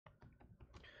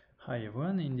Hi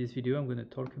everyone, in this video I'm going to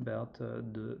talk about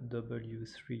the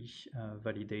W3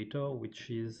 validator,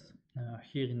 which is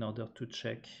here in order to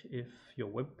check if your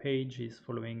web page is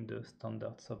following the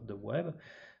standards of the web.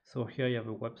 So here you have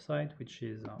a website which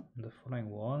is the following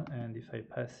one, and if I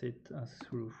pass it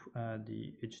through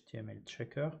the HTML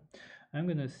checker, I'm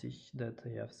going to see that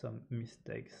I have some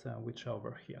mistakes which are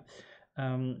over here.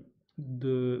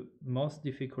 The most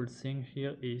difficult thing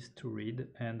here is to read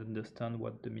and understand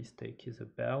what the mistake is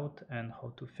about and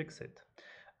how to fix it.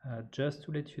 Just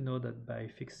to let you know that by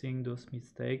fixing those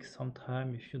mistakes,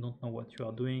 sometimes if you don't know what you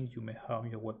are doing, you may harm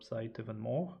your website even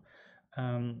more.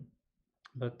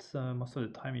 But most of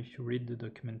the time, if you read the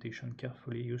documentation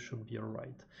carefully, you should be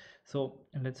alright. So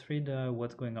let's read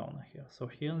what's going on here. So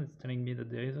here it's telling me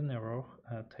that there is an error,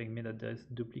 telling me that there is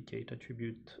duplicate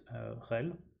attribute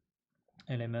rel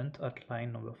element at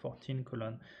line number 14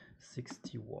 colon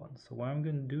 61. So what I'm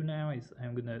going to do now is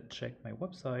I'm going to check my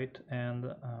website, and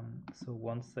so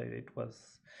once it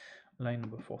was line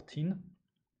number 14,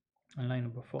 and line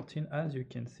number 14, as you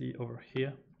can see over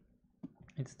here,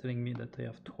 it's telling me that I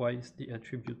have twice the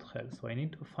attribute rel. So I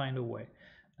need to find a way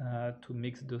to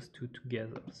mix those two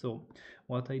together. So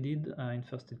what I did in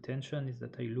first intention is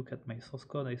that I look at my source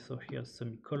code. I saw here a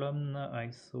semicolon, I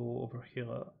saw over here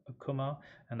a comma,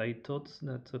 and I thought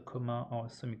that a comma or a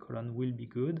semicolon will be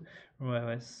good,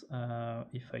 whereas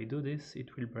if I do this,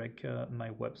 it will break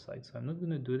my website. So I'm not going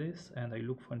to do this, and I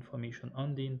look for information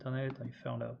on the internet. I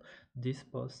found out this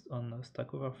post on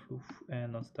Stack Overflow,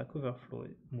 and on Stack Overflow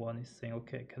one is saying,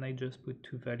 okay, can I just put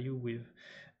two value with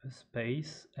a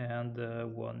space, and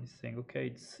one is saying, okay,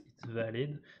 it's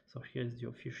valid. So here is the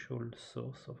official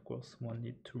source. Of course, one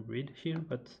need to read here,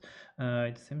 but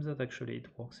it seems that actually it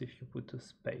works if you put a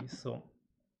space. So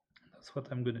that's what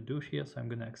I'm going to do here. So I'm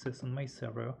going to access on my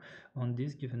server on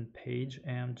this given page,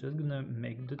 and I'm just going to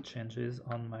make the changes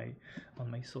on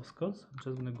my source code. So I'm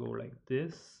just going to go like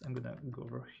this. I'm going to go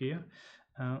over here.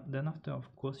 Then after,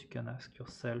 of course, you can ask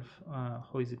yourself,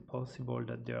 how is it possible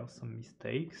that there are some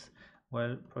mistakes?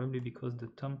 Well, probably because the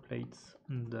templates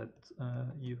that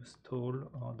you stole,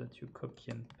 or that you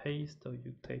copy and paste, or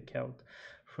you take out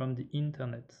from the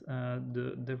internet,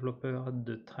 the developer at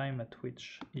the time at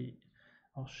which he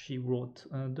or she wrote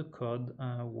the code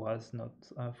was not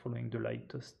following the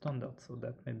latest standard. So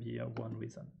that may be one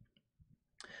reason.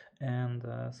 And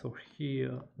so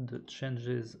here the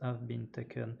changes have been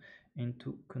taken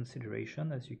into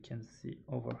consideration, as you can see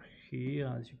over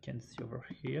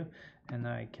here, and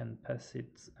I can pass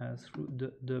it through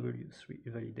the W3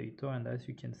 validator, and as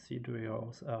you can see, the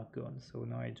errors are gone. So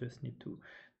now I just need to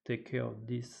take care of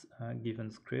this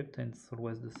given script, and it's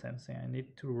always the same thing. I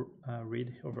need to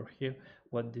read over here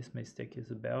what this mistake is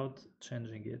about,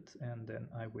 changing it, and then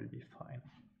I will be fine.